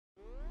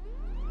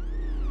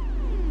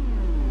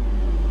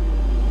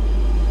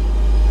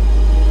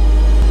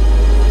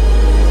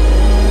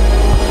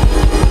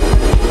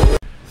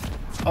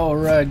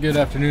Alright, good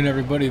afternoon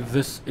everybody.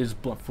 This is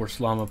Blunt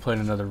Force Llama playing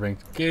another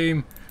ranked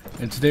game.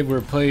 And today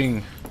we're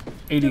playing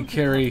AD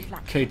carry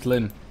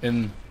Caitlyn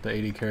in the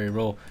AD carry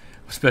role.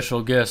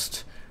 Special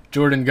guest,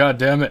 Jordan,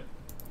 goddammit,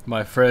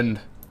 my friend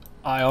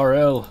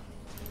IRL.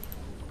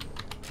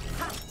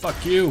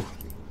 Fuck you.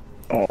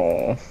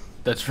 Oh,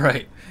 that's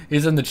right.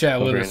 He's in the chat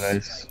with us.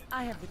 Nice.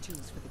 I have the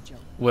tools for the job.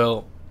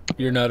 Well,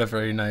 you're not a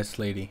very nice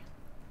lady.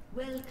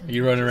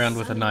 You run around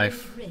with a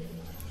knife.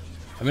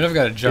 I mean, I've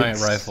got a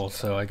giant rifle,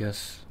 so I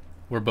guess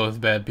we're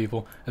both bad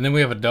people. And then we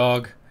have a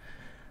dog.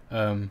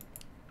 What's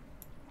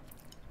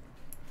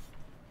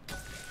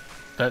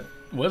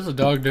the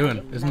dog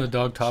doing? Isn't the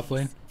dog top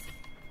lane?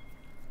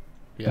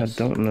 Yes.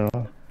 I don't know.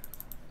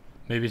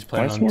 Maybe he's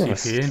playing on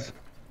TP.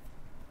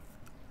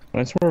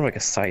 Mine's more of like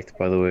a scythe,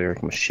 by the way, or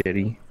like a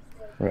machete.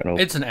 Or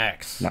it's an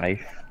axe.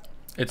 Knife.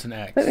 It's an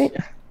axe. I mean,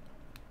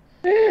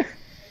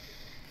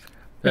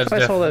 if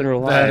I saw that in real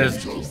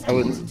life, I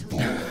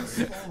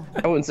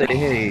wouldn't say,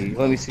 hey,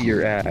 let me see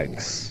your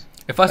axe.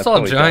 If I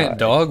saw a giant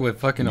dog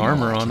with fucking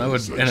armor on,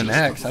 and an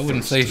axe, I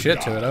wouldn't say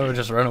shit to it. I would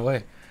just run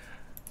away.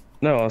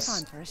 No, I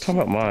was talking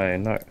about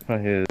mine, not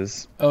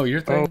his. Oh, your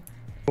thing?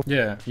 Oh.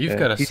 Yeah, you've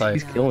got a scythe.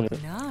 He's killing it.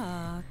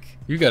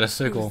 You got a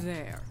sickle.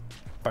 There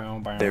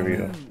we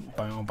go.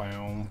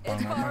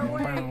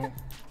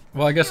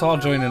 Well, I guess I'll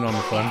join in on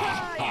the fun.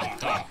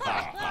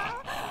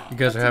 You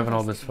guys are having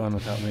all this fun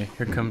without me.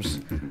 Here comes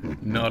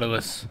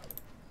Nautilus.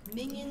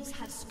 Minions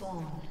have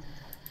spawned.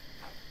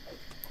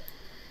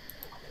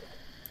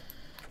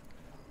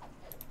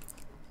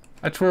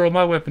 I twirl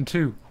my weapon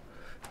too.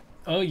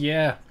 Oh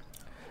yeah.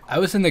 I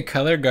was in the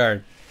color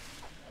guard.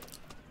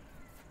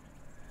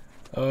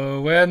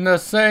 Oh, when the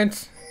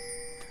saints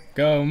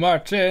go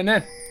marching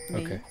in.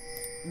 Okay.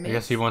 I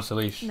guess he wants to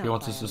leash. He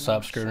wants us to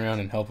stop screwing around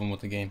and help him with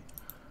the game.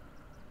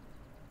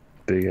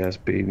 Big ass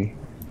baby.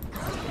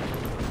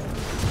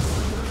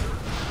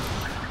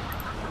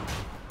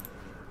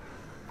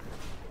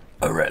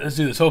 Alright, let's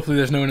do this. Hopefully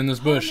there's no one in this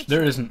bush.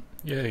 There isn't.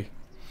 Yay.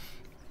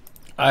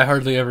 I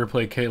hardly ever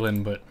play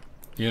Caitlyn, but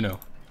you know.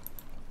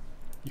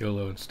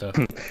 YOLO and stuff.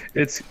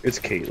 It's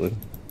Caitlyn.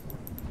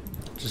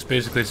 Just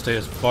basically stay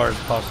as far as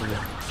possible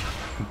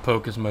and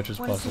poke as much as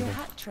possible.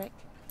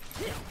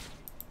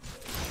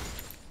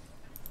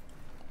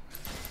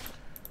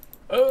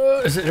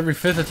 Is it every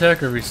 5th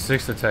attack or every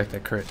 6th attack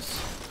that crits?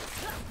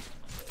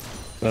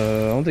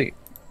 I think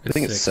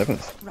it's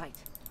 7th. Right.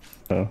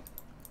 Oh.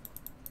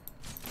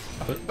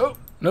 Oh,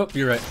 nope,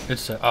 you're right.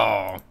 It's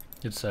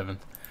 7th.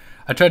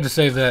 I tried to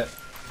save that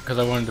because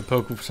I wanted to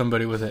poke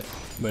somebody with it,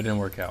 but it didn't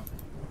work out.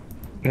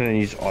 And then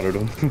you just autoed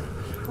him.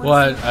 Well,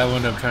 I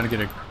wound up trying to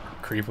get a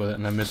creep with it,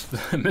 and I missed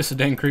a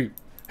dang creep.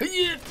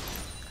 Hey,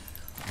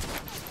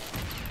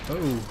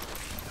 oh,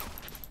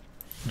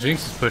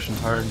 Jinx is pushing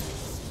hard.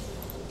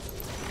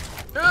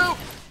 No.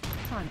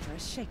 Time for a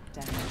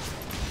shakedown.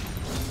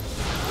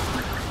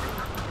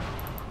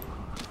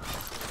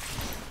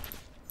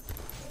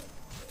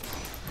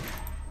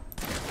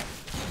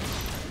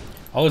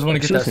 I always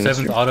want to get that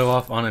 7th auto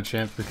off on a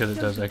champ because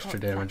it does extra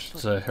damage.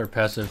 It's her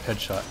passive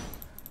headshot.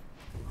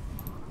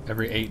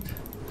 Every 8th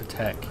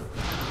attack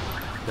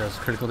does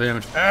critical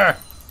damage. Ah!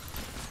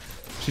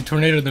 She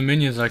tornadoed the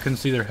minions and I couldn't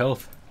see their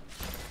health.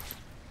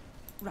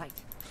 Right.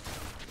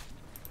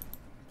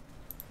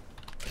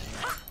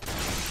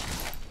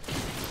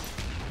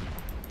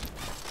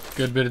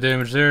 Good bit of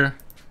damage there.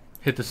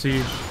 Hit the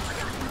siege.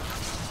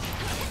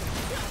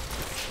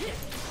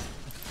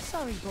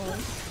 Sorry,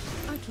 boys.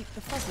 I keep the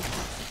fuzzy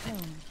cats at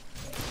home.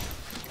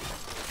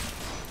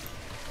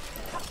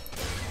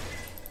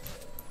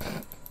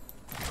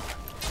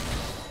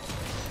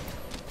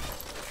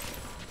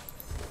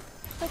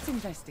 Let's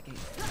investigate.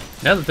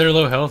 Now that they're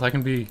low health, I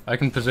can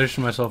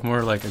position myself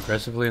more like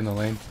aggressively in the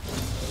lane.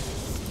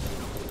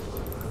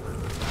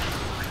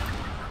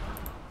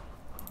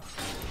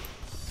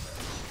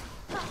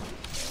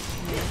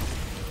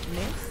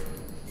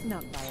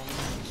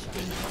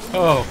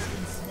 Oh,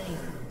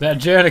 that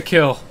Janna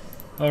kill.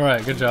 All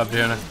right, good job,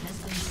 Janna.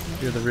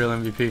 You're the real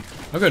MVP.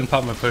 I'll go ahead and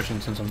pop my potion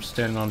since I'm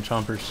standing on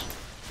chompers.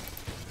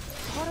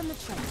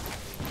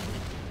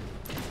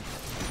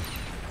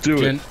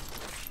 Do it.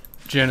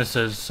 Janna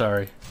says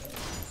sorry.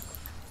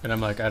 And I'm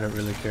like, I don't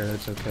really care,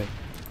 it's okay.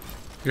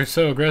 You're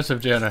so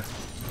aggressive, Janna.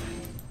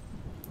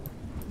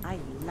 I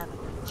love a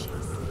good chase.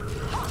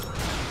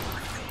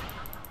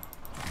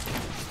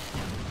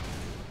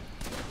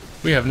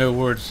 We have no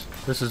words.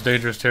 This is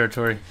dangerous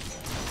territory.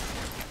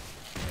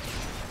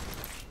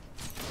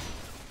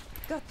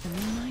 Got them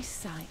in my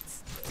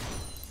sights.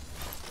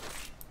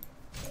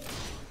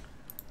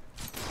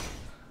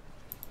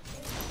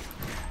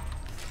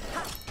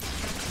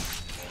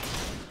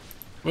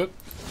 Whoop.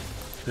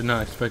 Did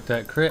not expect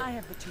that crit. I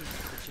have the tools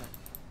for the job.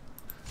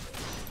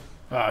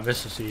 Ah, I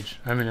missed the siege.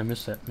 I mean, I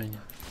missed that minion.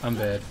 I'm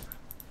bad.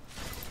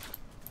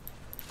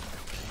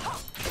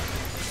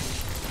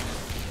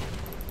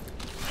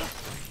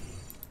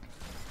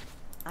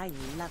 I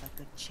love a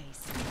good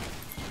chase.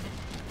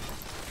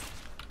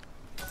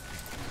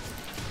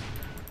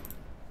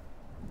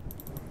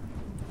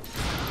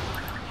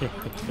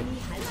 enemy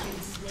has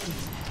been slain.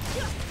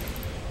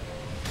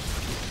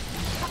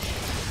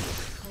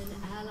 An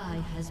ally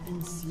has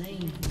been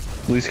slain.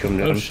 Please come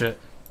down. Oh shit.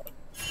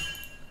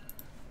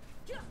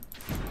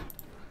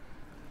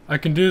 I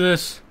can do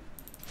this.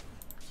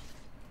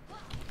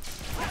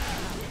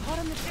 Hot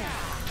on the track.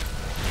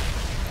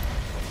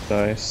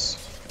 Nice.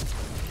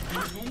 An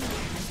enemy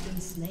has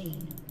been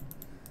slain.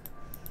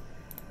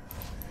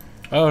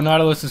 Oh,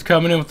 Nautilus is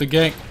coming in with the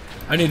gank.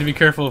 I need to be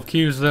careful of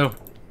Qs though.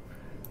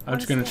 I'm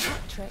just gonna.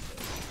 Trick.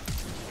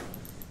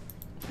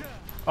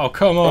 Oh,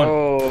 come on.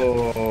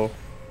 Oh.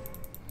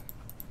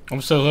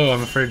 I'm so low,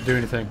 I'm afraid to do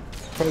anything.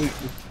 Probably,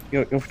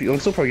 you'll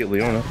still probably get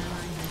Leona.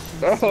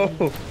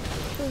 Oh.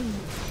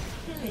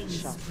 Killing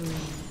spree.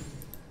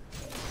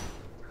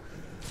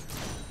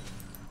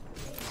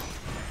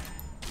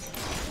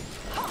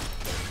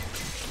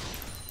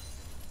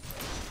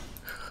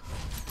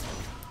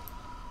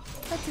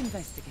 Let's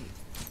investigate.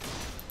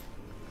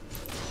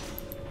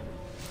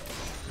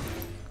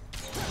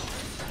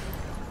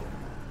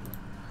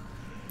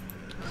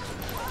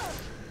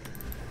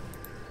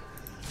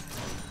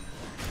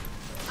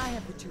 I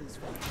have the tools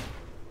for it.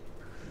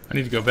 I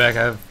need to go back.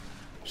 I have.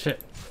 Shit.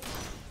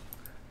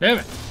 Damn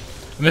it.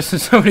 I'm missing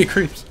so many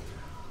creeps.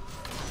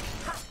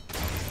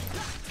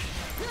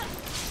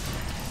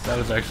 That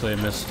was actually a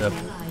misstep.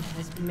 Ally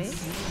has been Miss?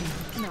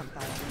 slain. Not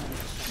bad.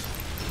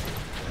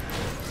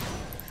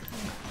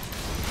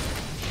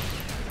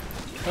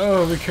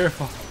 Oh, be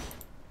careful.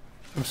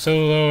 I'm so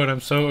low and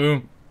I'm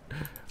so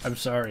I'm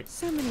sorry.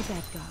 So many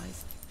bad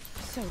guys.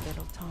 So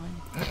little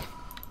time.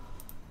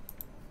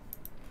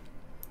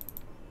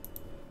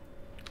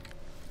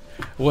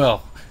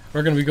 Well,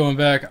 we're gonna be going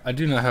back. I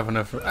do not have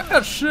enough.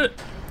 Ah, shit!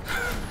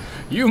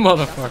 You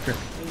motherfucker.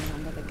 Being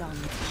under the gun.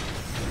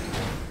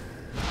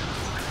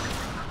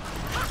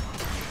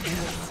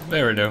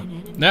 There we go.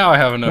 Now I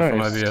have enough for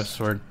my Nice. BF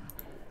sword.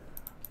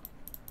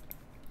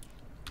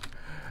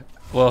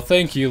 Well,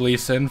 thank you, Lee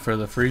Sin, for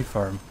the free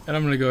farm. And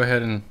I'm gonna go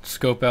ahead and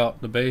scope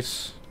out the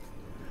base.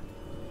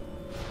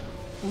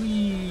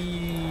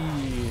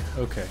 Whee!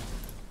 Okay.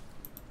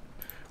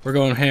 We're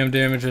going ham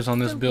damages on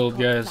this Don't build,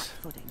 be caught guys.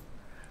 flat-footing.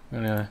 I'm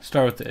gonna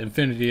start with the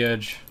Infinity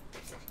Edge.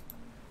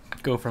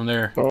 Go from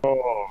there.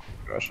 Oh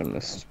gosh, I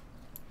missed.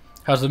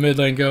 How's the mid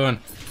lane going?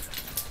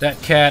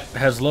 That cat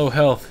has low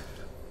health.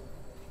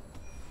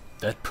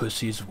 That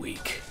pussy's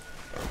weak.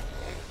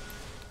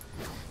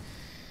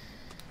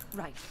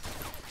 Right.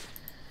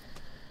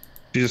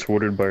 She just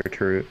warded by her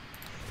turret.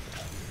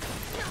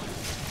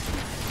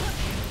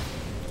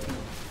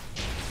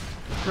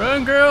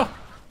 Run, girl!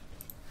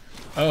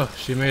 Oh,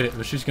 she made it,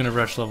 but she's gonna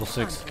rush level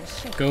 6.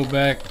 Go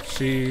back,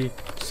 she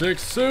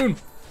 6 soon!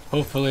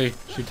 Hopefully,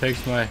 she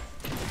takes my...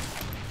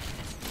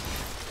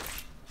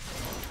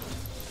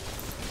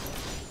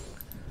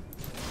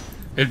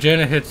 If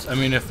Janet hits,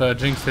 if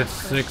Jinx hits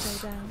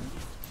 6,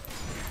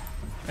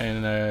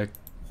 and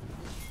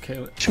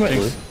Caitlyn... She might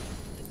Jinx- live.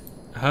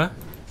 Huh?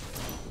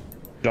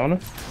 Donna?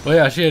 Well,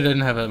 yeah, she didn't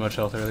have that much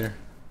health earlier.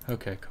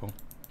 Okay, cool.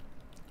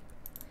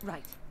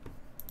 Right.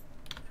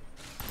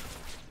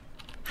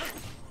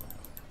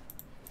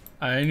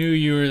 I knew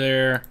you were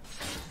there.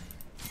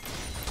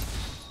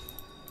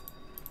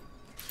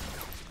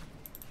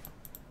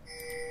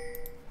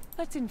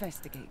 Let's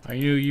investigate. I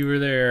knew you were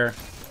there.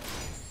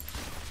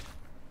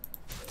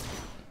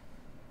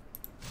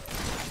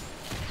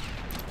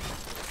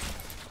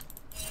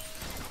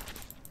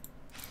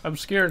 I'm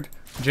scared.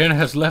 Janet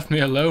has left me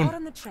Hot alone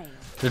on the trail.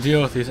 to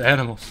deal with these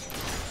animals.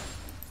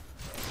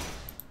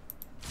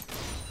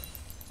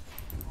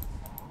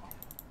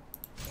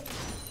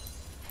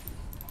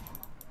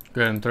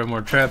 Go ahead and throw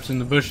more traps in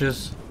the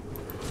bushes.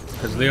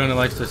 Because Leona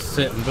likes to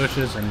sit in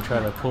bushes and try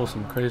to pull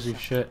some crazy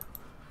shit.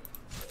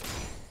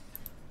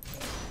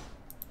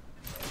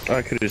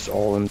 I could just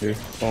all under.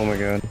 Oh my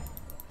god.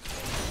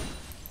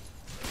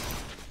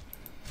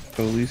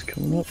 Police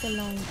coming up. The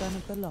long gun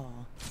of the law.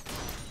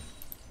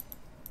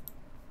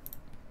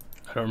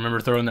 I don't remember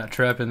throwing that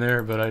trap in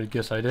there, but I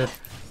guess I did.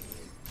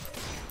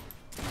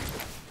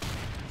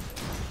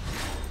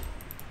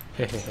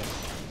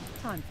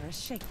 Time for a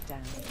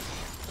shakedown.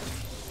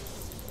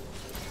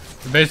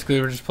 Basically,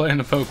 we're just playing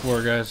the poke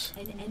war, guys.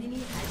 An enemy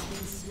has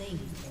been slain.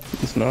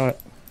 It's not.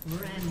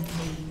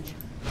 Rampage.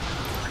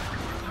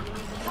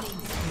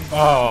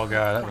 Oh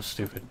god, that was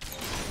stupid.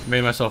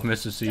 Made myself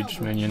miss a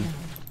siege minion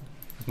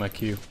with my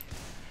Q.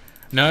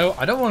 No,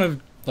 I don't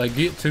want to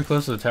get too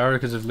close to the tower,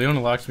 because if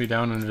Leona locks me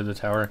down under the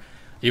tower,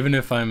 even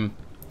if I'm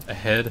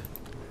ahead,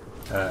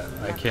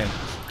 I can't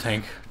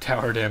tank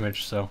tower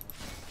damage. So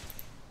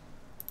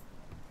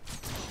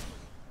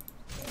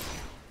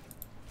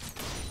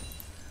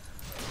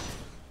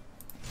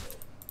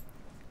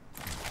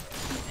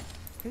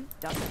Who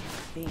doesn't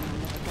being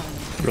under the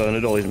gun? Run,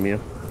 it always Mia.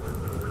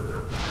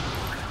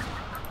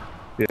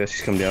 Yeah,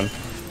 she's come down.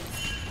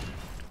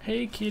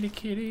 hey kitty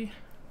kitty,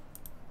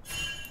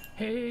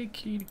 hey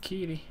kitty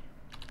kitty.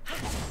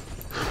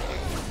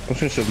 I'm just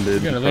gonna shove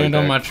mid. You're gonna land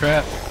on my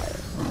trap,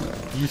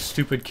 you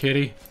stupid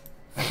kitty.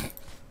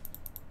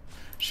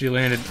 She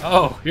landed.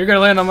 Oh, you're gonna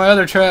land on my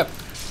other trap.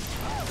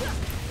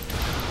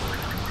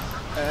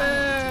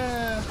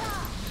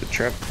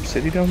 Trap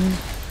City down there?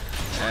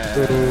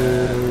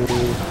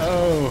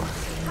 Oh.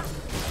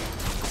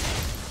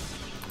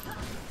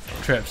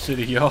 Trap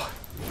City, y'all.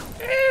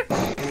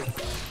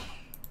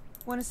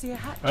 Want to see a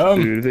hat?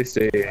 Dude, they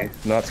say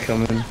not's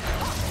coming.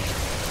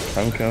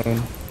 I'm coming.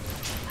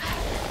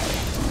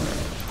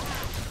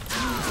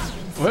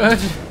 What?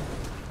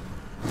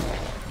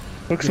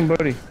 Hook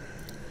somebody.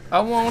 I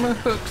wanna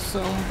hook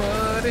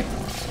somebody.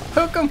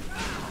 Hook 'em.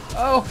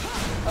 Oh.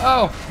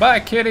 Oh.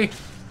 Bye, kitty.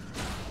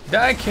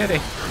 Die,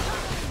 kitty.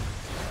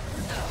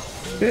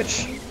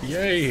 Bitch.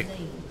 Yay.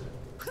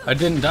 I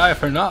didn't die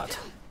for not.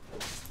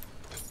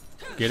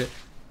 Get it?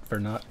 For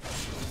not.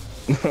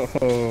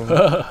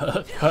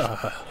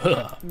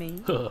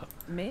 Me?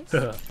 Miss?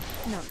 Not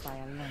by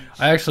a lunch.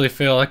 I actually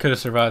failed. I could have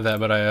survived that,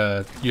 but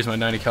I used my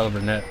 90 caliber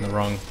net in the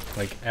wrong,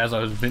 like as I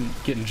was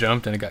getting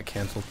jumped, and it got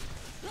canceled.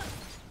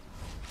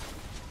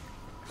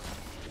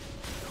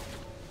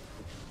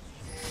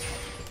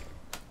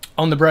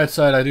 On the bright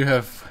side, I do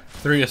have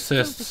 3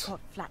 assists. Don't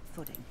be caught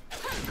flat-footing.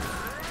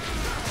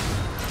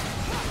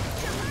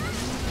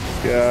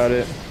 Got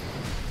it.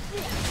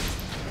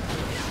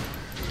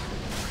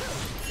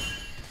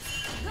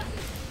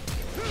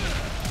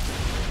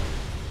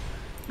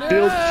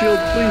 Shield, shield,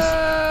 please.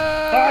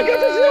 Ah, I got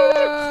the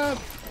shield!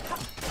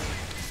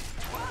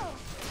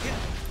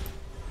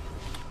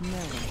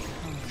 No.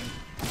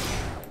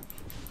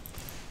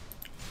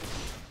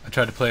 I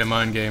tried to play a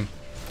mind game.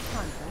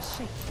 Time for a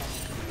shakedown.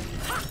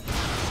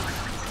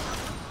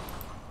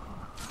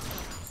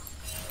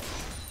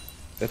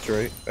 That's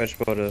right. I just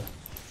bought a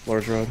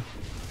large rod.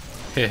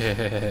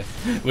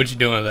 What you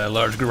doing with that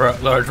large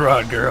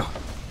rod, girl?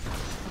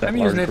 I'm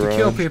using it to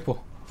kill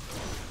people.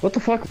 What the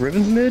fuck?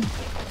 Ribbon's mid?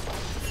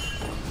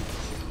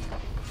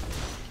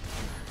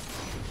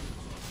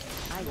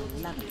 I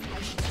love it.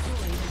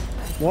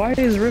 Why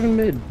is Ribbon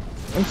mid?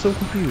 I'm so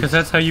confused. Because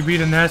that's how you beat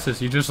a Nasus.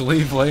 You just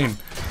leave lane.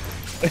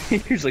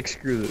 He's like,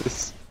 screw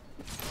this.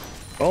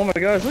 Oh my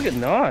gosh, look at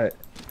Not.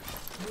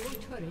 Your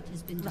turret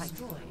has been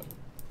destroyed.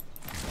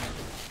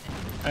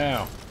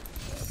 Ow.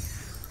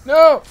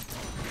 No!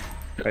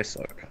 I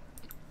suck.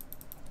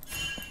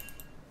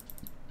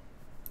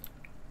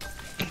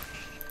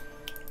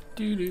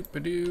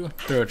 Doo-doo-ba-doo.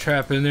 Throw a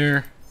trap in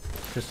there,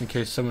 just in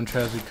case someone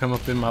tries to come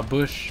up in my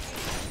bush.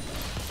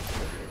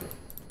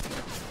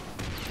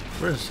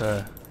 Where's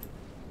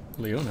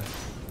Leona?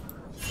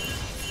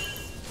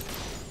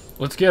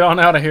 Let's get on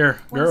out of here,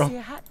 Want to girl. see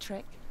a hat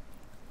trick?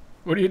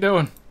 What are you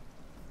doing?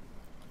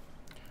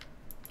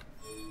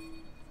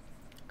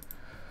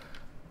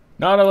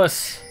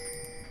 Nautilus.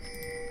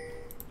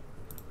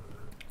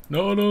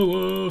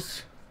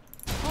 Nautilus.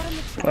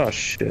 Oh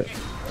shit.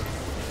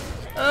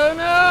 Oh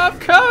no, I'm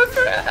coming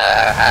for it.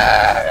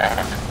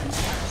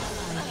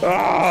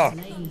 Ah!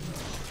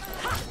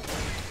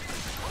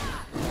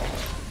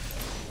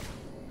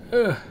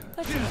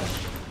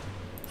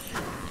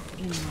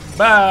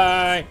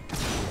 Bye.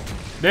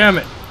 Damn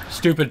it,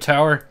 stupid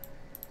tower.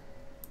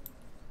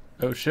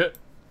 Oh shit.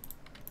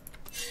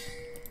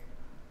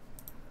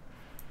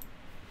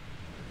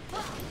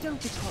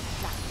 Don't be caught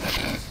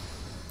flat.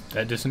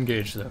 That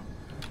disengaged though.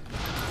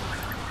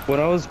 When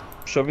I was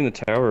shoving the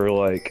tower,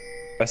 like,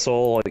 I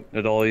saw, like,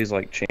 Nadali's,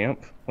 like,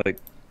 champ, like,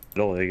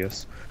 Nadali, I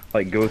guess,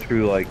 like, go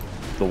through, like,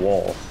 the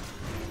wall.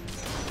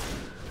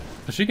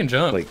 But she can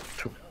jump. Like,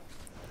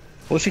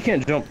 well, she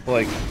can't jump,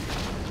 like,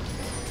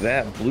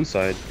 that blue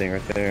side thing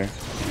right there.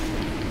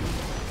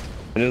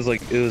 And it was,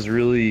 like, it was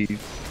really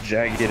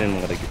jagged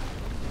and, like,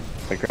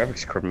 my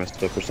graphics card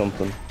messed up or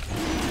something.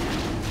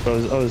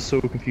 But I was so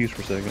confused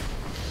for a second.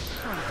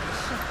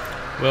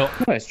 Well,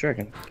 Nice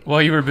dragon.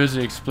 while you were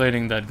busy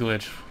explaining that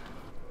glitch,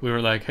 we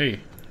were like,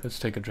 hey, let's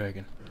take a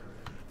dragon.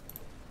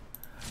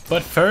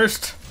 But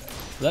first,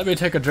 let me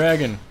take a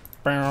dragon.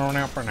 And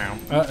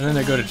then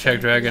they go to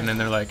check dragon and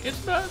they're like,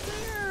 it's not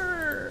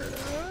there.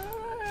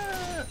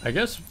 I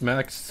guess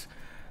max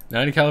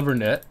 90 caliber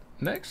net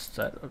next?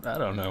 I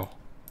don't know.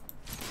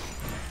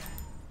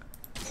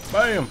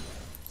 Bam!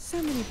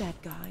 So many bad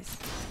guys.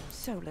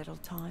 So little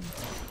time.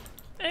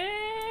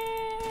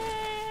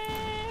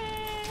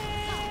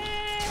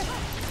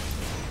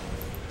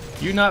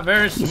 You not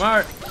very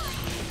smart.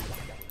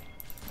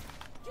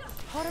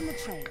 Hot on the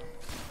trail.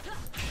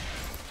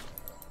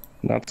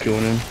 Not's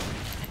going in.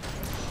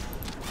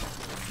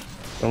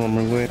 I'm on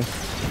my way.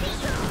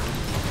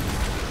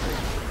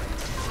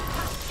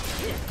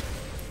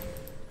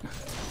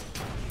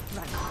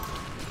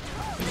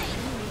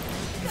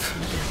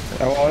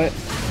 I want it.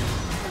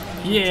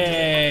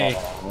 Yay!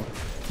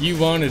 You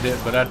wanted it,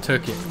 but I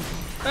took it.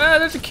 Ah,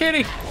 there's a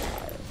kitty!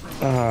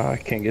 Ah, I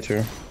can't get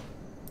to her.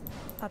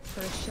 Up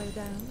for a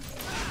showdown?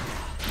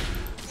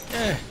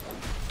 Eh.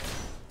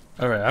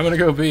 Alright, I'm gonna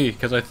go B,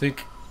 because I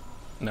think...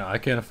 No, I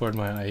can't afford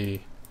my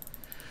IE.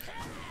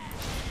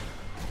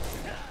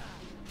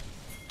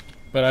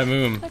 But I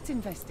moom. Let's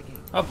investigate.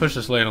 I'll push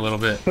this lane a little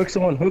bit. Hook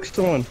someone, hook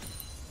someone.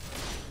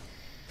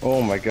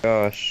 Oh my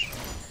gosh.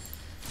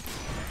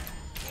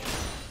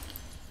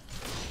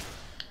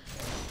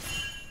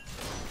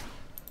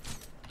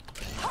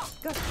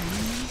 Got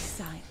many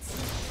sights.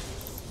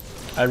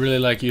 I really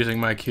like using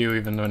my Q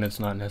even when it's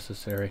not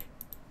necessary.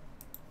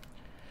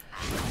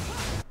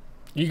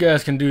 You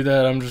guys can do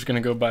that. I'm just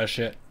gonna go buy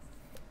shit.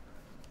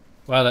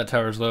 Wow, that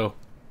tower's low.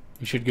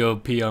 You should go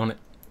pee on it.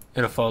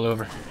 It'll fall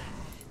over.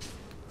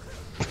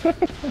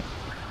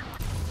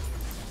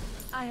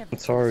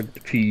 It's hard to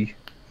pee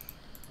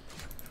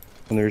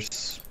when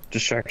there's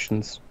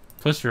distractions.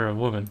 Plus, you're a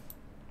woman.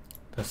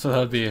 So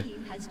that'd be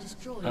Team has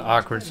destroyed an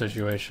awkward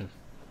situation.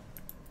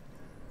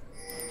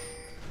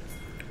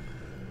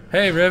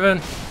 Hey, Riven.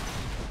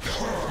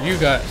 You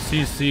got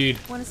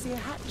CC'd. Want to see a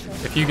hat trick?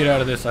 If you get out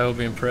of this, I will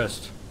be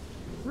impressed.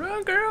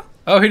 Run, girl.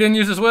 Oh, he didn't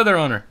use his wither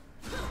on her.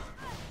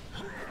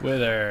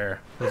 Wither.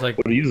 It's like,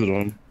 What do you use it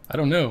on? I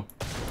don't know.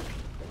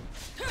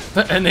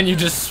 And then you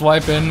just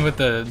swipe in with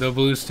the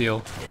blue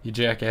steel, you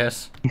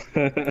jackass.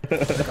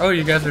 Like, oh,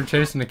 you guys are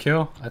chasing the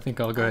kill? I think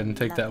I'll go ahead and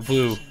take that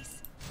blue.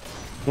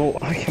 Well,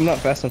 I'm not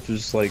fast enough to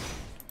just like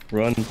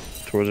run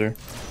towards her.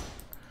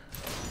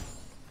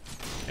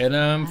 And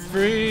I'm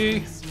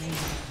free.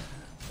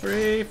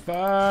 Free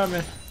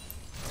farming.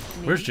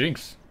 Where's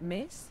Jinx?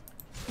 Miss?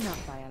 Not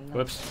by a lot.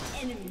 Whoops.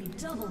 enemy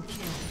double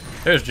kill.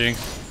 There's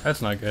Jinx.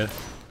 That's not good.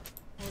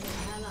 An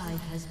ally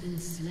has been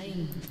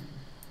slain.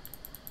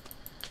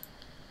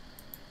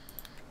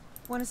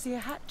 Want to see a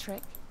hat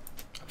trick?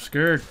 I'm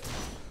scared.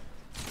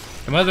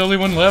 Am I the only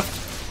one left?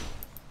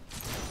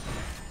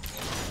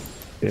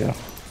 Yeah.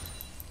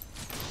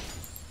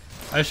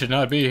 I should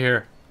not be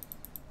here.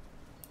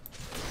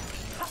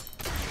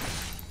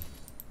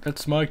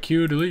 That's my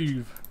cue to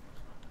leave.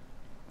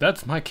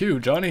 That's my cue,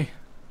 Johnny.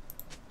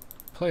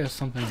 Play us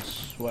something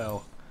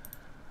swell.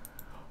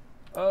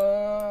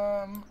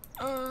 Hot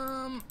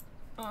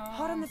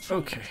on the train.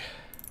 Okay.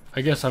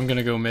 I guess I'm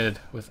gonna go mid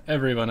with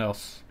everyone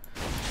else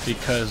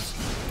because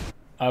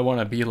I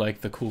want to be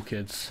like the cool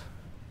kids.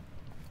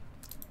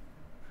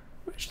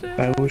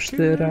 I wish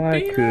that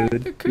I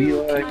could be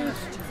like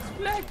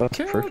the That's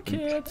cool perfect.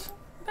 kids.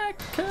 Like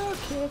cool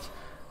kids.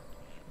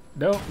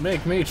 Don't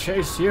make me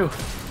chase you.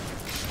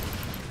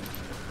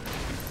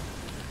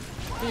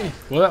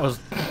 Well, that was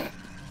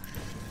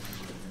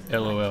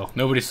LOL.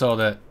 Nobody saw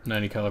that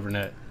 90 caliber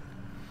net.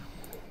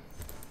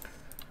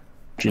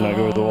 Did you not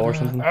go to the wall or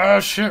something? Oh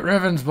shit,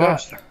 Riven's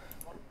boss. Gosh,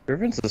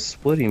 Riven's a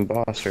splitting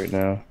boss right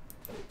now.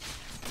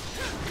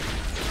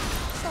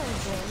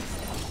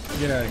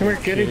 Get out of Come here, here,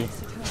 kitty.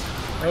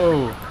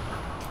 Oh,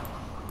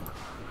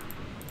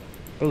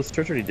 Oh, the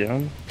start's already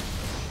down.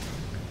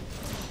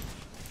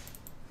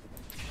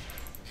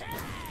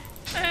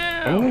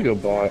 I'm gonna go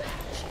bot.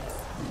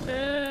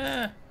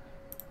 eh.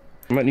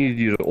 I might need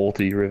you to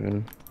ulti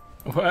Riven.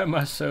 Why am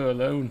I so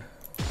alone?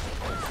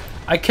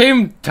 I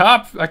came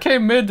top. I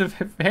came mid to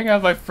hang out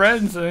with my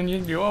friends, and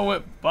then you all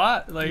went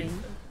bot. Like,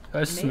 do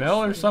I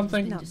smell or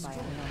something? Not by a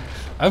lot.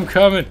 I'm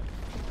coming.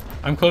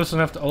 I'm close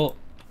enough to ult.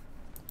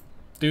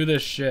 Do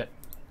this shit.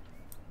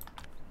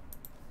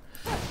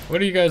 What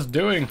are you guys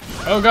doing?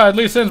 Oh god,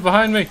 Lee Sin's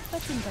behind me.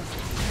 Let's invest.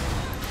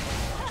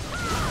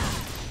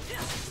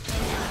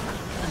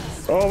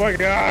 Oh my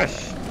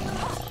gosh!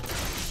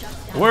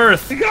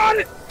 Worth. You got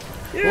it!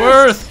 Yes!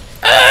 Worth.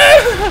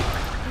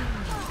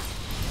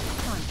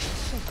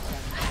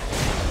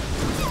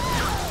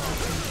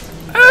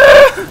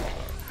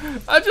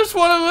 I just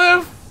want to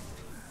live.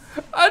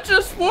 I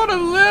just want to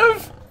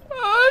live.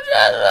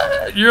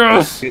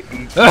 Yes. You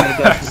got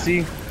a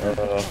see?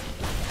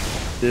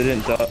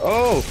 Didn't die.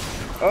 Oh!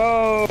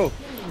 Oh!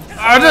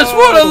 I just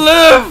want to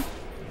live.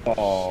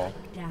 Oh!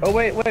 Oh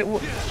wait, wait.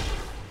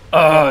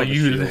 Oh,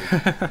 you.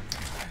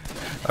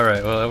 All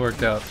right. Well, that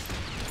worked out.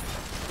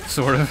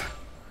 Sort of.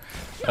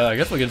 I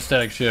guess we'll get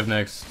Static Shiv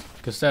next,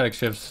 because Static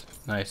Shiv's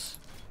nice.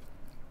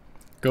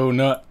 Go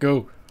nut,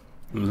 go.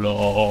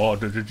 La,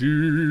 da, da, doo,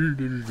 doo,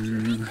 doo,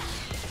 doo.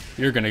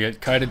 You're gonna get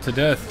kited to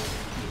death.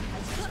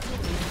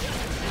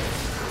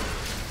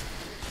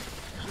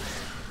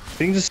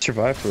 You can just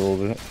survive for a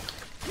little bit.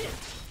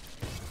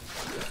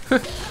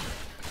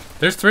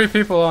 There's 3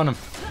 people on him.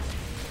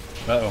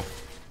 Uh oh.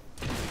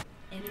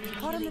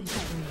 Hot on the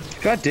train.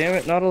 God damn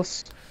it,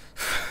 Nautilus.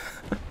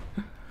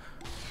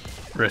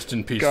 Rest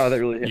in peace, God, that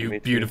really hit you me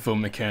too. beautiful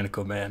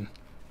mechanical man.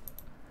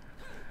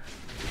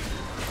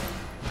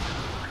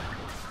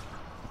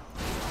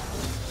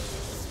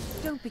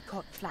 Don't be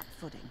caught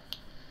flat-footing.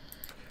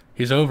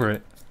 He's over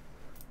it.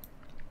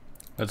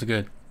 That's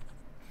good.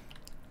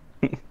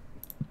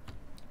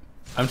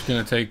 I'm just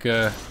gonna take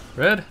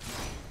red.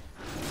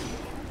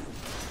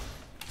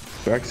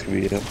 Drax can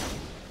be it.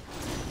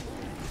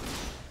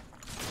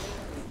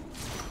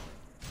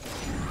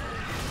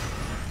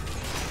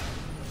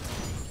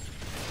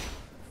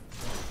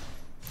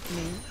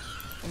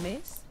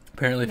 Miss?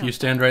 Apparently, if you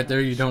stand right there,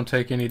 you don't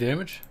take any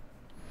damage.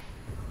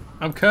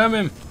 I'm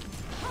coming.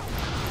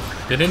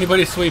 Did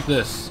anybody sweep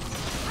this?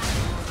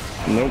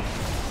 Nope.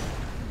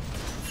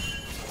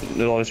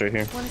 They're always right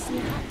here. Want to see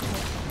a hat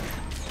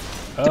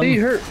trick? Did he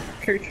hurt?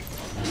 Coach.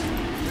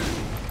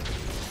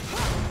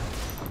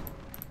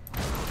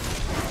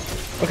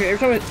 Okay, every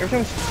time it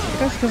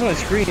comes on my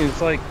screen,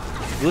 it's like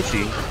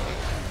glitchy.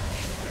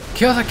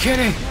 Kill the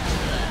kitty.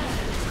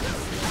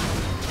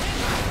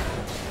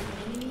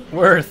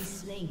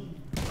 Worth. Slain.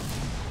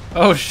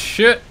 Oh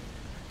shit!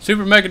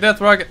 Super Mega Death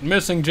Rocket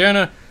missing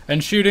Janna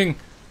and shooting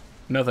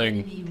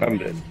nothing. I'm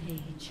dead.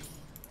 Rampage.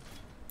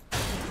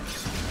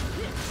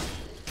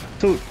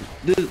 So,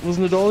 was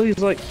Nidalee's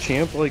like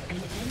champ like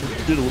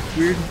did it look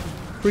weird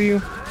for you?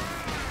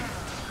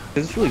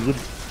 Cause it's really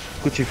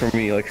glitchy for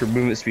me. Like her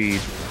movement speed,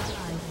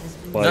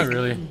 like Not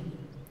really.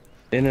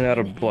 in and out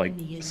of like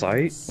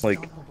sight.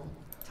 Like,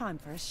 Time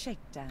for a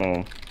shakedown.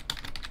 oh,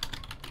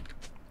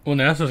 Well,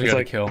 NASA's got a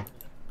like- kill.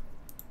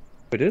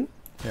 we did.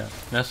 Yeah,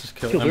 NASA's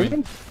killed. Killed I mean,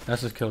 Riven?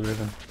 NASA's killed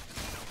Riven.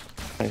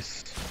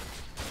 Nice.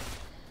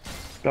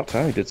 About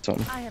time he did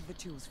something. I have the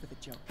tools for the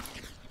job.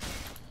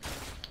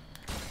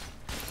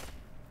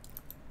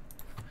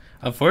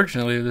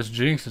 Unfortunately, this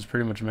Jinx is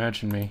pretty much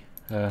matching me.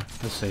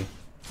 Let's see.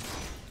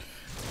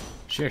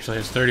 She actually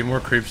has 30 more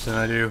creeps than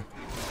I do.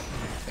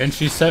 And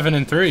she's 7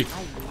 and 3.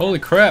 Holy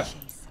crap!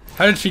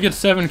 How did she get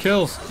 7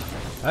 kills?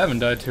 I haven't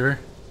died to her.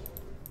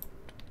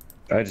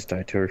 I just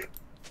died to her.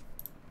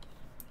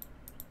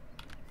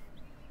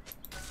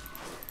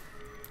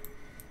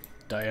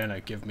 Diana,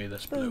 give me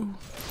this blue. Boom.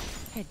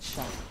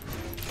 Headshot.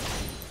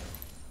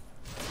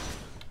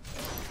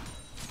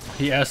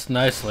 He asked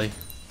nicely.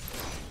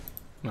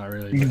 Not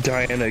really. but-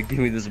 Diana, give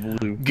me this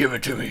blue. Give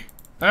it to me.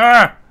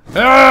 Ah!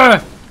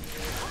 Ah!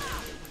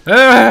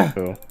 Ah!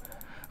 Oh,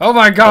 Oh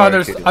my god,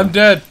 Alright, there's Caitlyn. I'm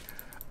dead.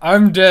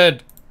 I'm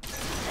dead.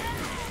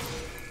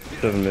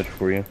 7 mid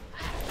for you.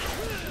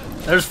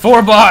 There's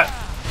 4 bot.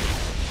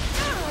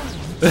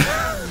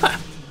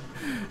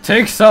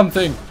 Take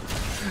something.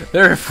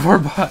 There are 4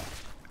 bot.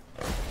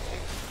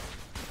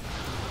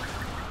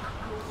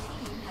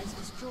 Has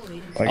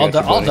destroyed. I I'll,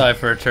 got you, I'll buddy. die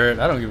for a turret.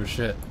 I don't give a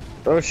shit.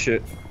 Oh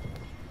shit.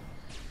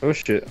 Oh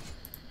shit.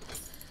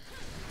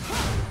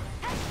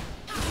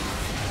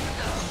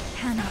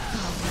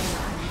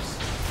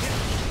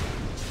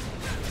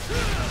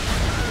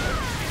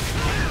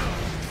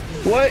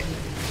 What?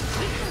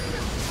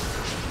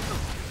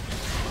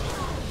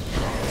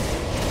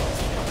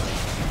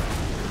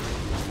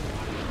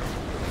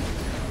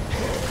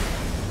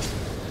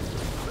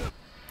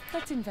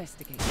 Let's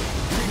investigate.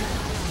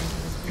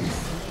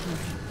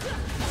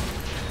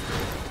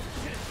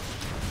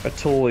 I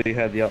totally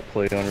had the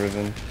outplay on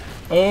Riven.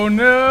 Oh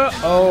no!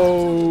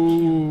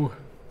 Oh,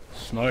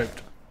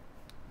 sniped.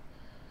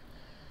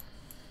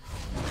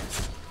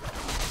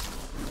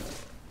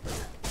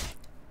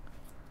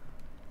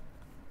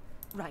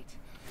 Right.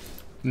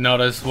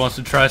 Notice wants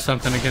to try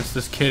something against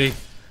this kitty.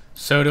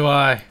 So do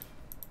I.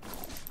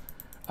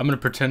 I'm gonna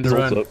pretend to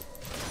Rolls run. up.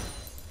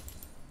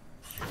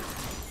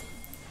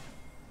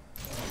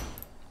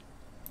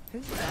 Who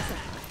doesn't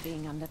like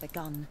being under the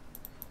gun?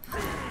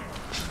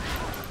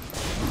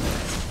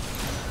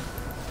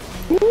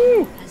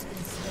 Woo!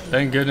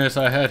 Thank goodness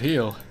I had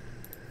heal.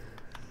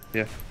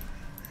 Yeah.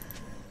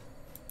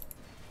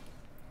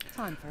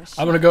 Time for a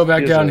I'm gonna go back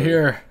Here's down a-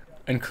 here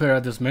and clear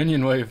out this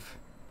minion wave.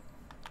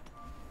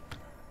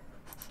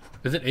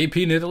 Is it AP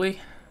in Italy?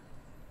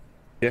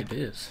 Yeah. It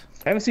is.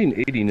 I haven't seen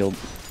 80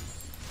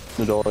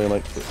 Nidalee's in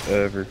like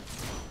forever.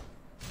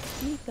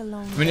 Leave the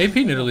long I mean, AP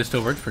in Italy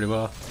still works pretty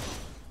well.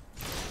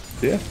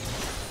 Yeah.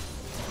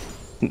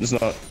 It's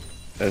not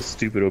as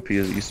stupid OP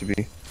as it used to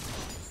be.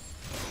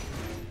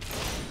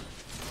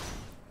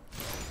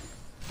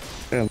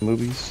 Yeah,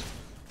 movies.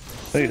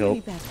 I need So many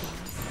help. bad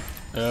guys.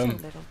 So Um,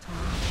 little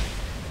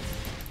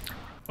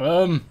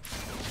time.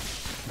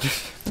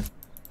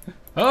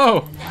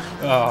 Oh!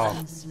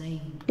 Oh.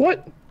 Slain.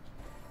 What?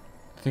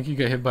 I think you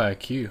got hit by a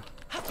Q.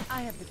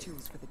 I have the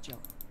tools for the job.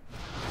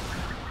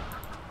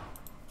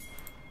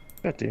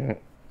 God damn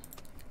it.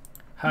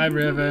 Hi,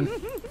 Riven.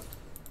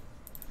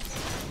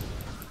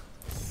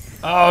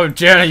 Oh,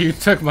 Janna, you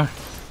took my... Want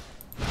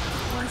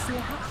to see a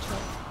hat trick?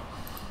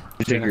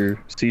 You take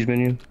your siege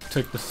minion?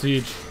 Took the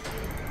siege.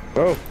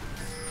 Oh!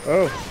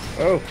 Oh!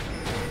 Oh!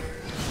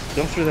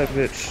 Dumpster that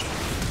bitch.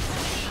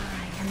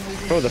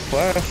 Oh, the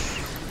flash.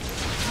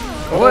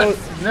 What?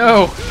 Oh,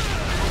 No!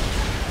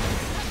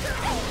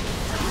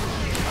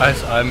 I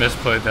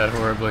misplayed that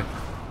horribly.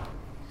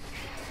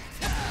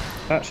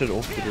 that should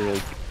ulted her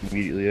like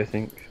immediately, I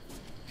think.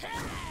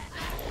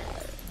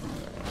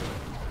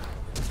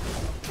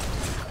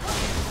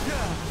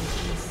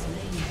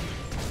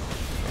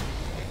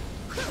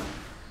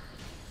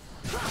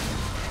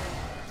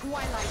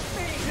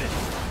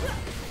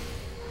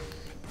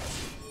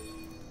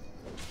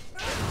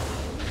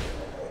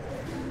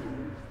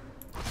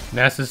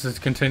 Nasus is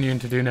continuing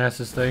to do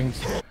Nasus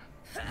things.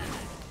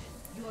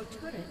 Your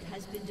turret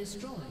has been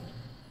destroyed.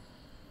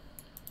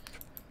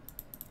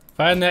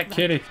 Find that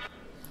kitty.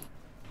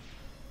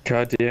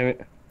 God damn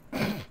it.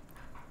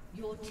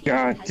 Your team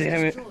God has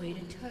damn it. destroyed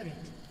a turret.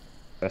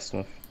 That's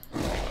enough.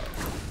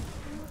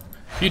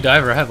 If you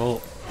diver, I have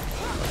ult.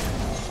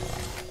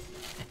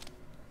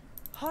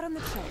 Hot on the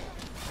trail.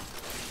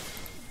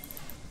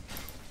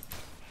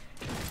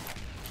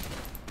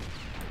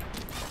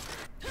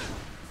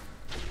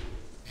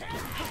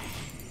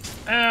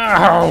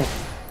 Ow!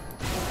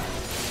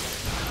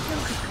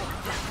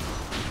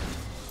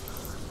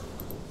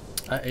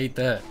 I ate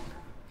that.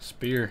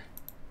 Spear.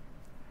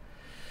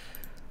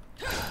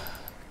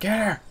 Get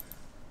her!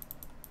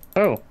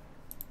 Oh.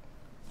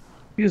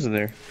 He is in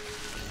there.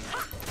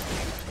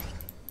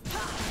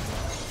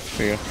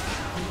 There you go.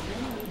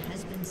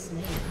 Has been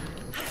slain.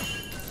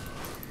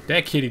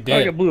 That kitty Oh, I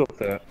dead. got blue up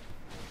that.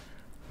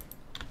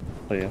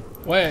 Oh yeah.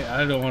 Wait,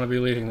 I don't want to be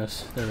leading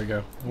this. There we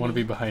go. I want to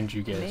be behind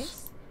you guys.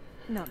 Miss?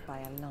 Not by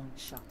a long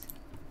shot.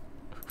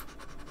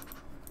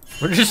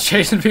 We're just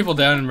chasing people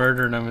down and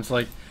murdering them. It's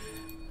like,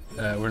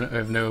 we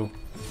have no...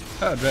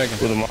 Oh, dragon.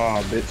 With a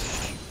mob,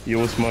 bitch. You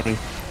owe us money.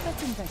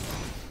 Let's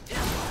investigate.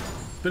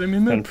 But I'm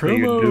in my And pay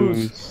your promos.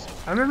 dues.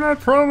 I'm in my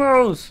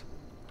promos.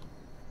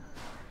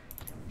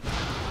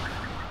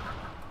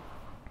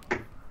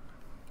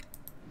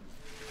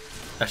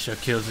 I shall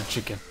kill the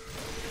chicken.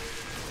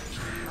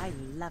 I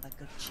love a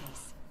good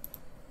chase.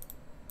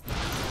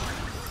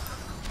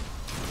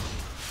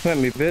 Let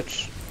me,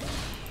 bitch.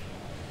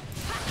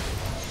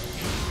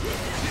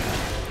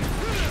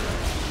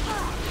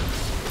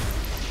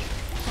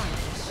 Time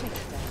to shake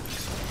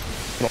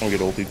down. Don't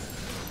get ulted.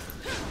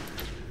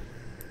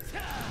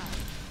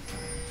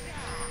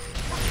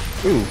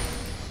 Ooh.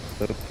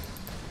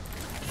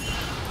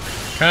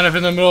 Kind of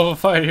in the middle of a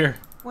fight here.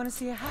 Want to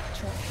see a hat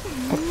trick?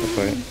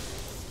 Okay.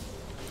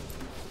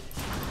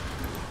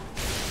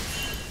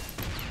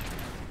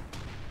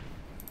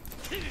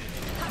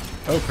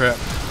 Oh crap.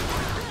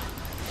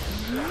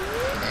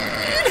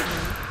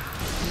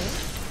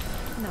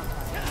 Not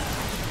by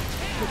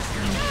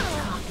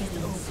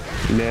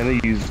a Man, they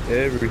used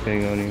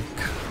everything on you.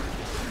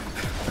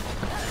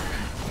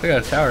 I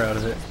got a tower out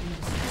of it.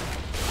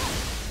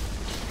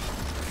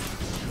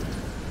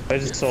 I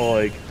just saw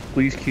like,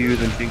 please Q,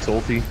 then Jinx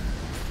ulti.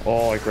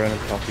 All like random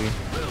copy.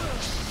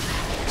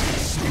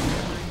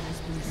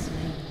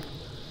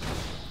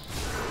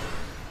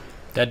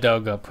 That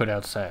dog got put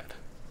outside.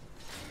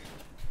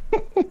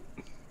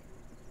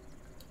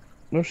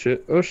 No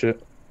shit. Oh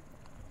shit.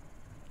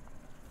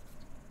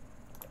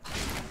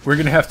 We're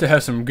gonna have to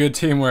have some good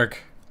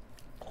teamwork.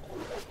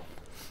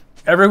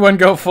 Everyone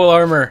go full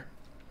armor.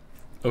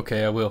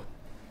 Okay, I will.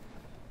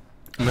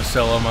 I'm gonna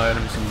sell all my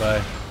items and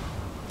buy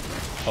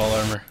all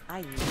armor.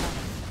 I love a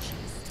good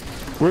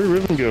chase. Where did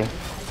Riven go?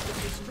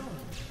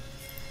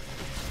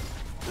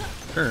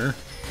 Sure.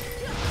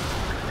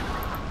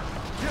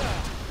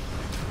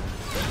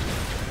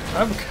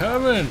 I'm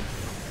coming.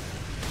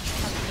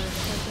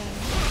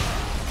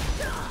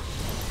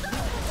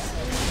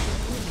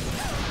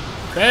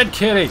 Bad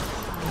kitty.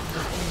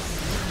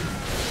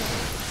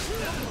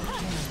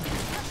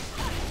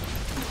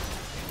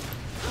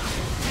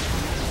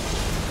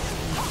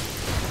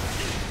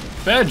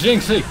 Bad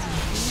Jinxie.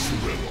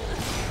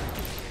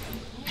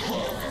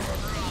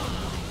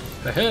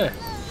 Ahead.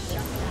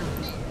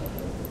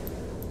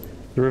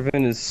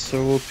 Riven is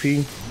so OP.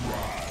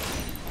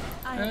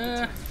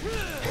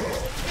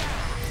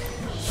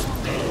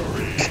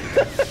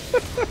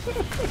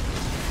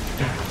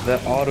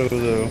 That auto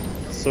though,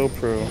 so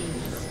pro.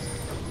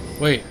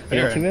 Wait, Are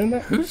you teaming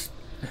that? who's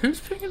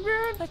picking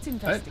Baron? Let's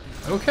investigate.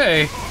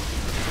 Okay.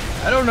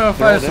 I don't know if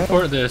They're I all down.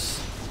 support this.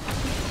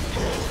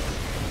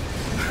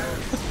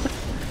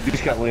 You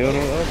just got Leona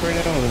up right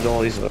now, and then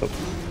Dolly's up.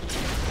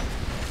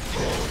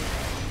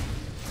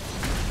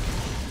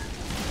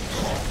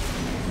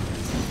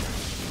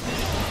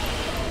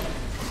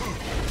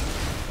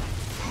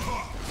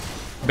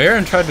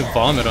 Baron tried to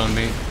vomit on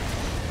me.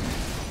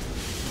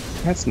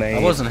 That's nice. I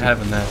wasn't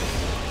having that.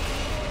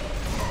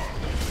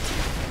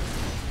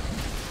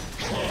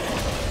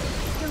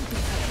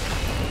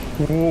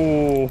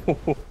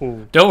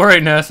 Whoa. Don't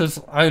worry, Nessus.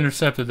 I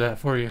intercepted that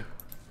for you.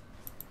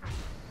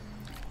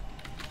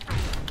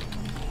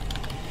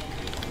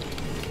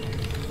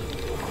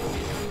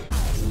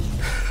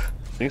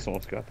 I think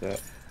someone's got that.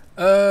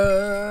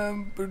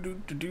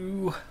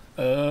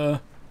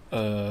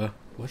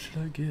 What should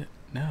I get?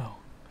 No.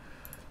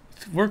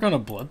 Let's work on a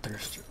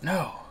bloodthirster.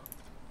 No.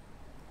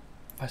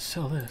 If I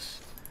sell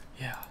this,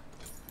 yeah.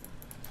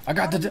 I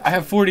got I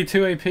have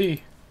 42 AP.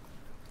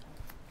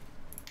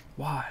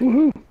 Why?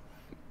 Woohoo!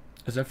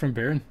 Is that from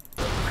Baron?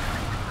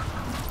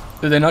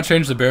 Did they not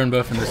change the Baron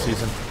buff in this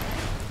season?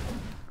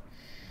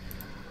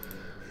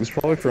 It's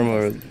probably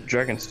from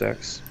Dragon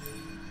Stacks.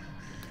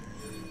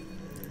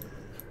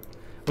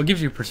 What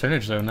gives you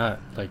percentage though, not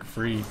like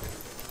free?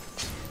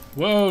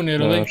 Whoa,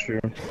 Nidalee. Not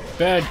sure.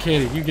 Bad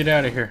kitty, you get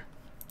out of here.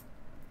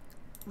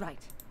 Right.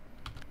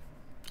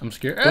 I'm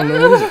scared. Oh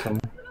no, what is it from?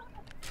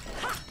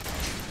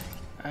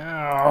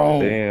 Ow.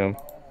 Damn.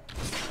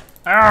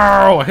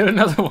 Ow! I hit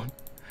another one.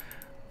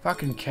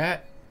 Fucking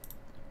cat.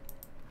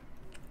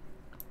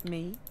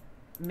 Me?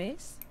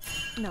 Miss?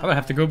 No. I'm gonna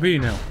have to go B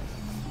now.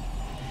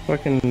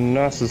 Fucking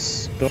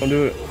Nasus, don't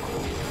do it.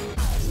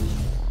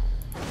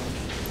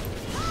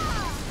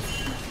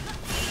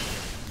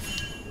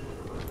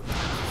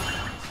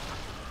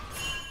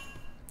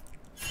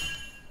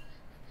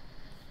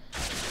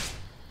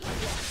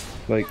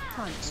 Like,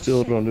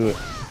 still don't do it.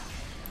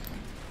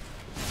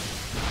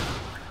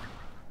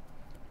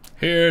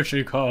 Here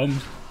she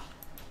comes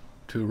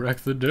to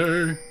wreck the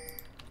day.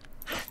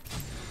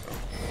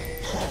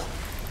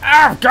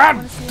 Ah!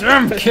 God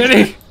damn,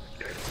 kitty!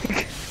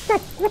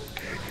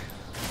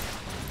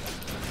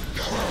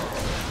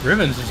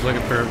 Riven's just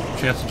looking for a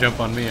chance to jump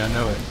on me, I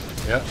know it.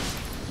 Yep.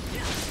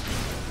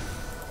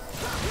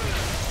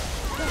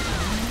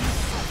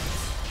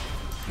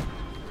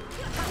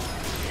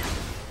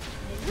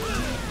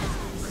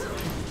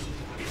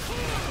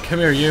 Come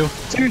here, you.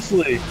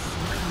 Seriously!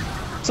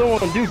 Someone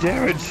do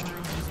damage!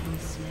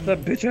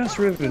 That bitch ass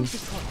Riven.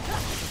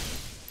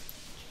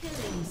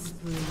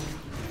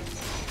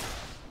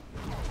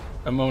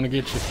 I'm gonna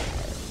get you.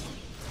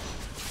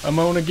 I'm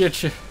gonna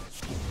get you.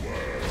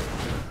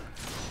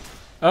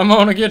 I'm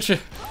gonna get you.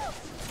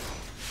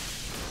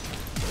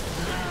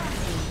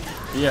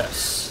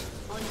 Yes.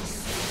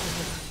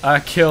 I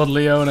killed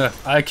Leona.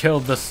 I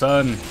killed the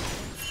sun.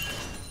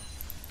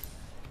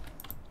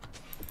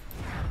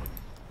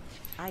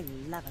 I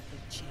love a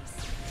good chase.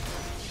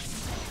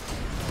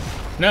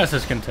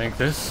 Nasus can tank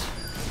this.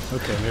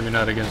 Okay, maybe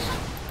not against.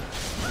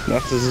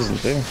 Nasus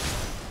isn't there.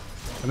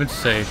 I meant to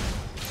say.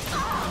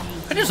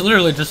 I just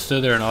literally just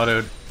stood there and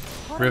autoed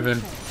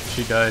Riven.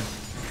 She died.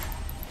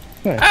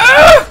 Nice.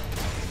 Ah!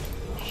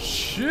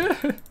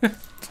 Shit!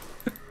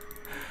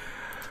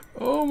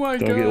 Oh my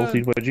god! Don't get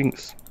ultied by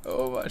Jinx.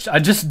 Oh my! I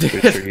just did.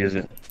 Pretty sure he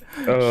isn't.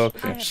 Oh,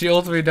 okay. She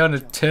ulted me down to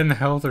 10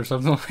 health or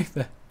something like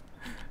that.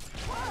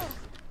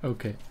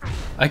 Okay,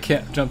 I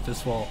can't jump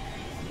this wall.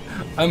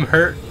 I'm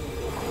hurt.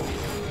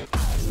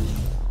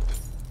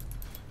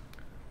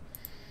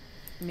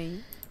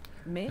 Me?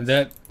 And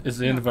that is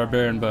the end of our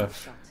Baron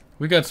buff.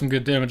 We got some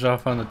good damage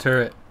off on the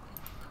turret.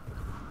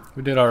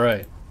 We did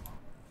alright.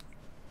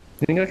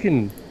 You think I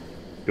can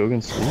go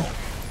against him?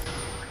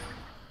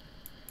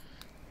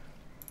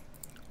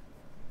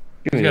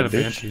 Give We me got a that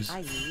bitch. Banshees.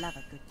 I love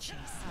a good chase.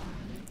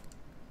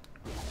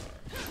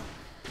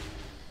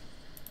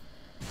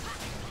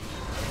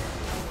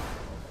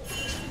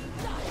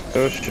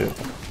 Oh shit.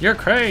 You're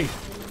crazy.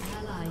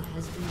 Ally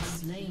has been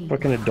slain.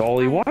 Fucking a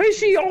dolly. Why is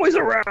she always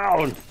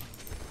around?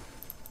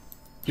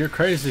 You're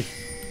crazy.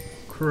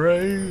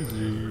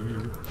 Crazy.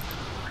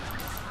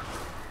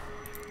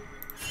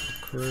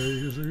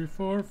 Crazy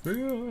for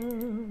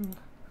fear.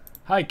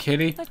 Hi,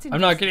 kitty.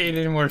 I'm not getting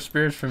any more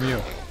spears from you.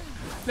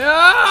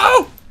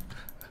 No!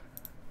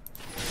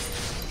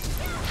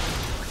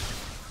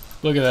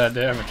 Look at that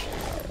damage.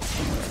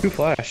 Who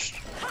flashed?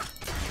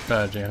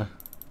 Jana.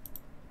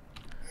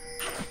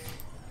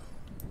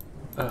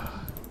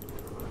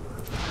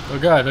 Oh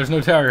god, there's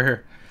no tower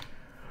here.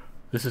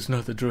 This is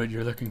not the droid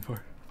you're looking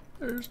for.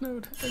 There's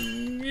no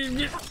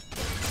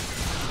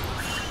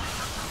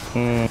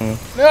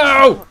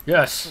No!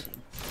 Yes!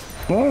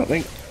 Well, I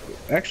think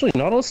actually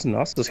Nautilus and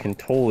Nasus can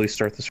totally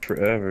start this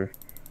forever.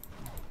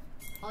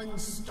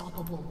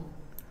 Unstoppable.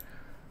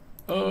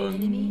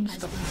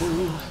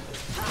 Unstoppable.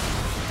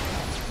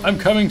 I'm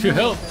coming to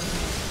help.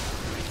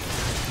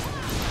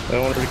 I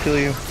don't want her to kill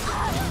you.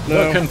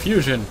 No. What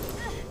confusion.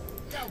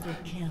 Double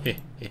kill.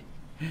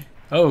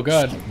 Oh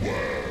god.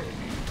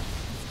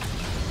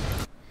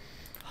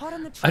 Hot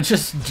on the I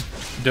just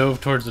dove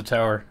towards the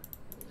tower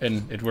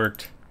and it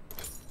worked.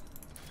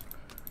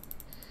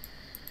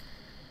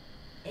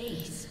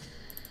 Ace.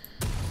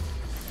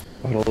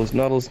 Nautilus,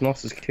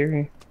 Nasus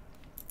carry.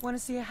 Want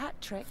to see a hat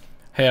trick?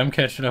 Hey, I'm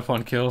catching up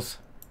on kills.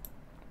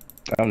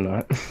 I'm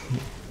not.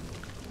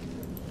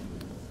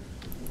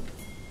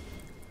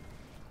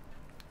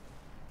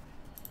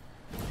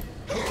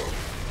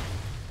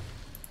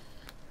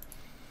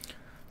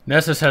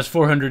 Nessus has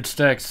 400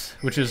 stacks,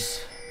 which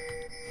is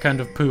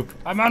kind of poop.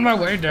 I'm on my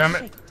way, damn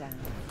it. Shakedown.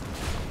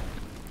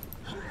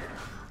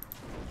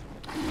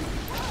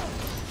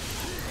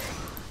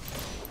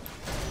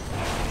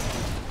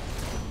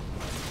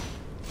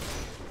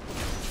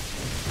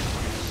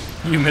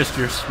 You missed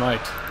your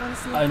smite. Want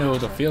to see a I know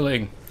hat the trick?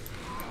 feeling.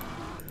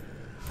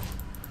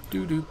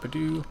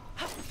 Doo-doo-ba-doo.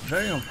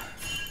 Damn.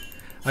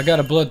 I got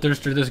a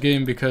bloodthirster this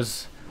game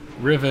because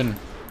Riven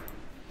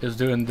is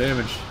doing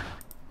damage.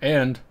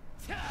 And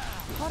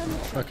Hot on the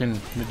fucking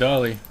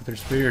Nidali with her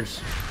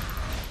spears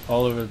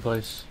all over the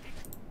place.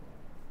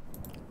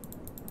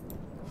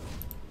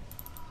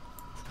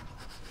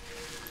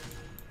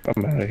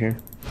 I'm out of here.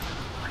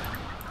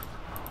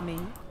 Me?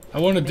 I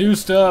want to do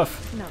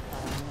stuff. Not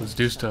that. Let's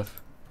do stuff.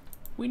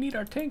 We need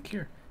our tank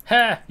here.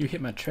 Ha! You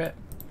hit my trap.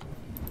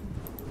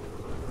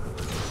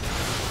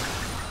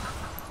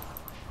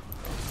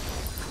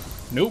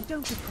 Nope.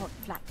 Don't be caught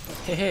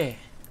flat-footed. Hey, hey.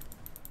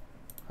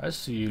 I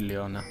see you,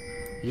 Leona.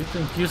 You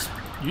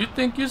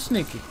think you're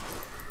sneaky.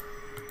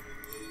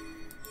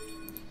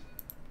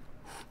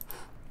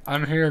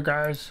 I'm here,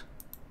 guys.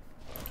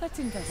 Let's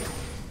investigate.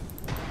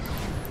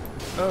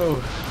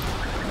 Oh,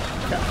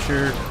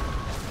 captured.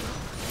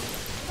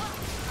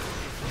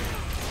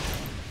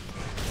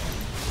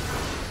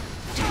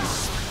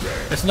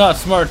 It's not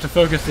smart to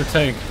focus the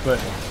tank, but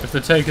if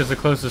the tank is the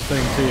closest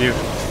thing to you.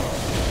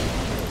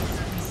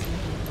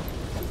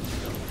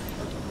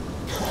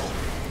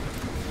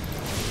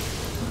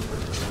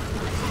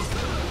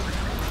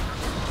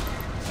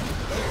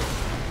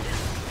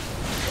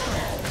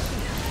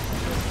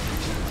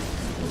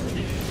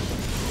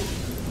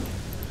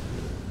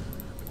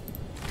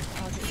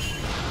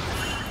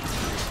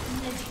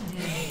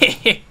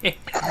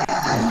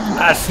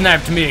 I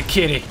sniped me a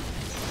kitty.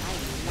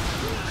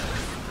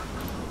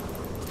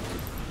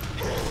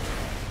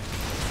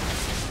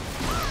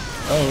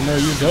 Oh no,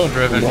 you don't,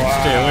 Riven.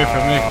 Wow. Stay away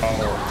from me.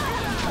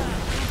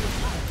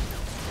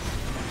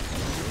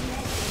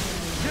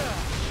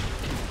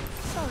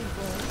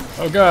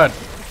 Oh god.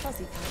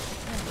 Fuzzy part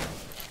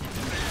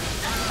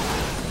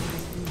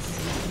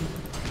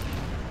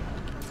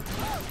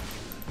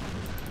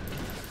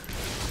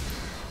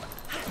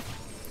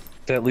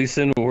That Lee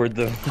Sin ward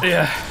though.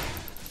 Yeah.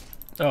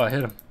 Oh, I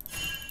hit him.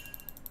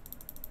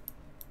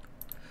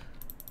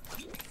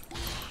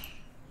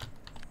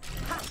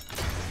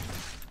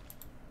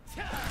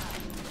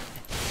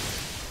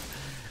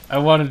 I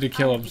wanted to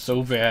kill him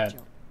so bad.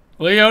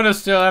 Leona's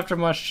still after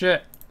my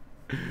shit.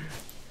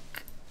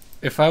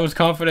 If I was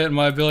confident in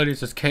my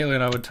abilities as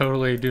Caitlyn, I would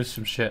totally do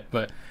some shit,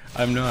 but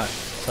I'm not.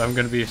 So I'm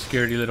gonna be a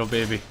scaredy little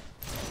baby.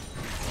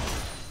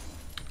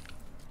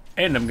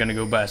 And I'm gonna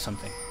go buy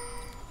something.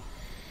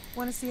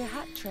 Want to see a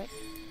hat trick?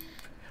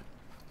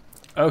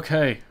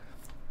 Okay.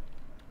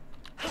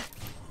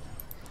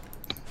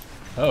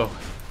 Oh.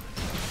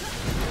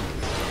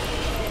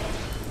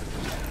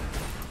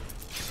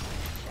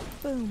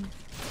 Boom.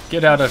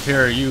 Get out of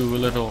here, you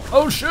little...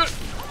 Oh, shit!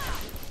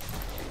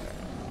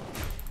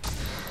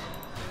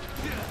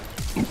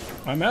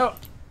 I'm out.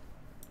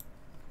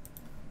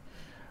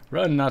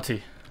 Run,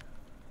 Natty.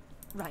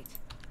 Right.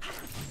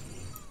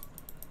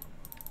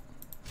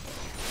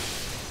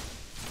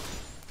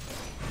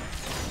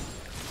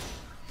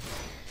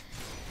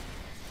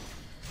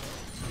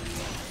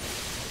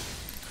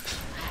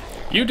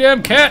 You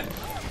damn cat!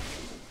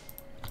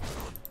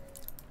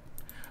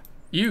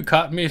 You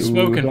caught me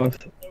smoking.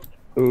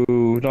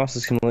 Ooh, Nos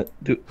is gonna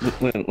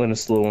let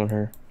us slow on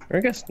her. Or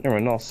I guess, never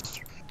mind, Nos.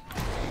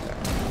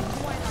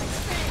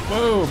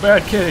 Whoa,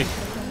 bad kitty.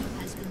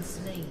 Has been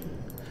slain.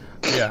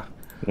 Yeah.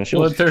 No, she'll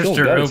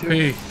Bloodthirster, die, OP.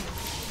 too.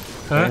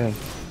 Huh? Man.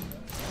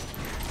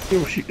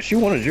 Yo, she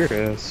wanted your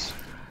ass.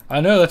 I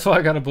know, that's why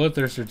I got a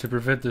Bloodthirster, to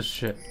prevent this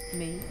shit.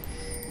 Me?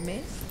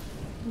 Miss?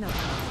 No.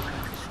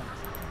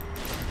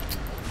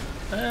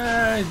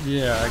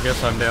 Yeah, I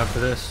guess I'm down for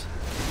this.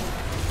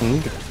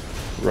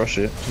 Rush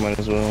it, might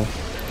as well.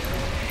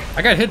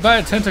 I got hit by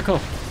a tentacle.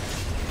 Who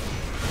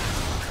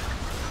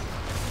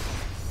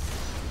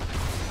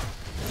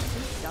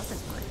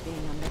doesn't like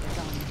being under the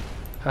gun?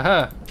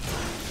 Haha.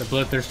 The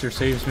Bloodthirster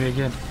saves me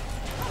again.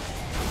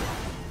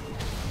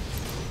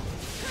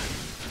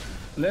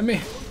 Let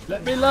me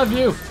love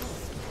you.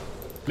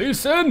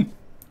 Listen!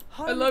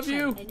 I love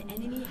you. An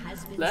enemy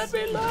has been Let me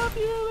slain. love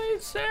you,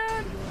 Listen!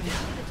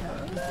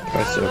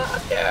 Alright, so.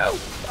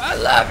 I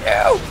love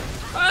you!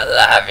 I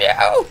love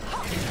you!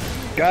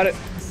 Got it!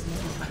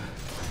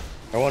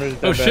 I wanted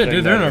it that Oh bad shit, that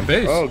dude, they're in our night.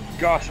 base. Oh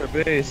gosh, our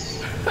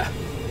base.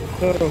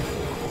 Oh.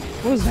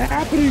 What is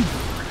happening?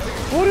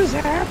 What is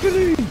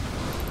happening?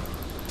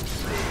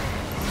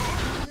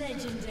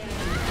 Legendary.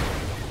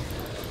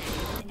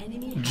 An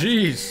enemy has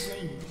Jeez.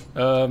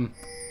 been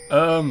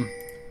slain.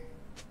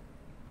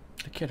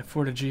 I can't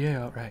afford a GA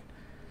outright.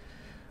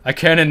 I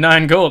can in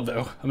 9 gold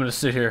though. I'm gonna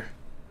sit here.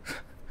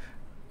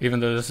 Even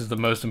though this is the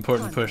most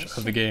important push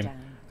of the game.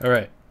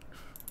 Alright.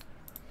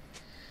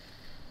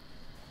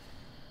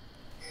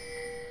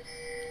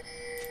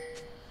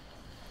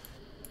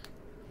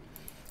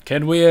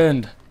 Can we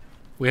end?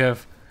 We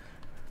have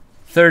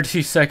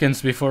 30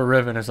 seconds before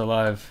Riven is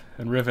alive.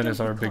 And Riven is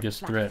our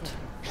biggest threat.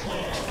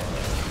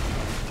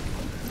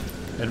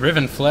 And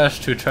Riven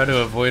flashed to try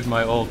to avoid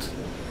my ult.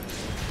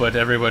 But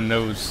everyone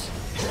knows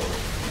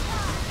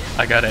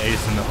I got an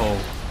ace in the hole.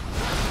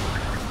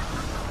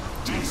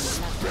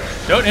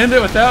 Don't end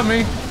it without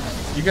me!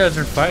 You guys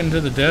are fighting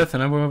to the death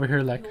and I'm over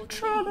here like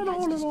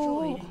Has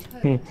destroyed.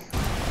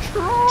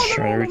 Just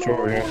trying to reach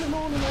over here.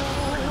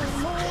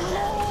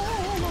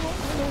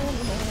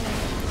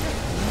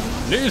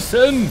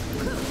 Listen!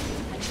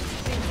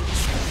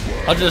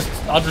 I'll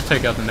just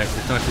take out the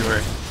Nexus, don't you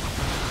worry.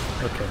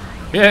 Okay.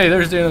 Yay,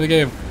 there's the end of the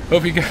game.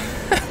 Hope you guys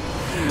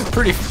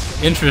pretty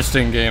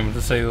interesting game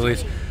to say the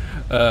least.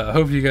 I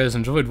hope you guys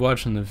enjoyed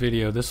watching the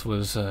video. This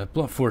was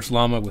Blunt Force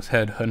Llama with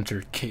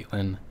Headhunter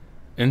Caitlyn.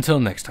 Until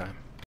next time.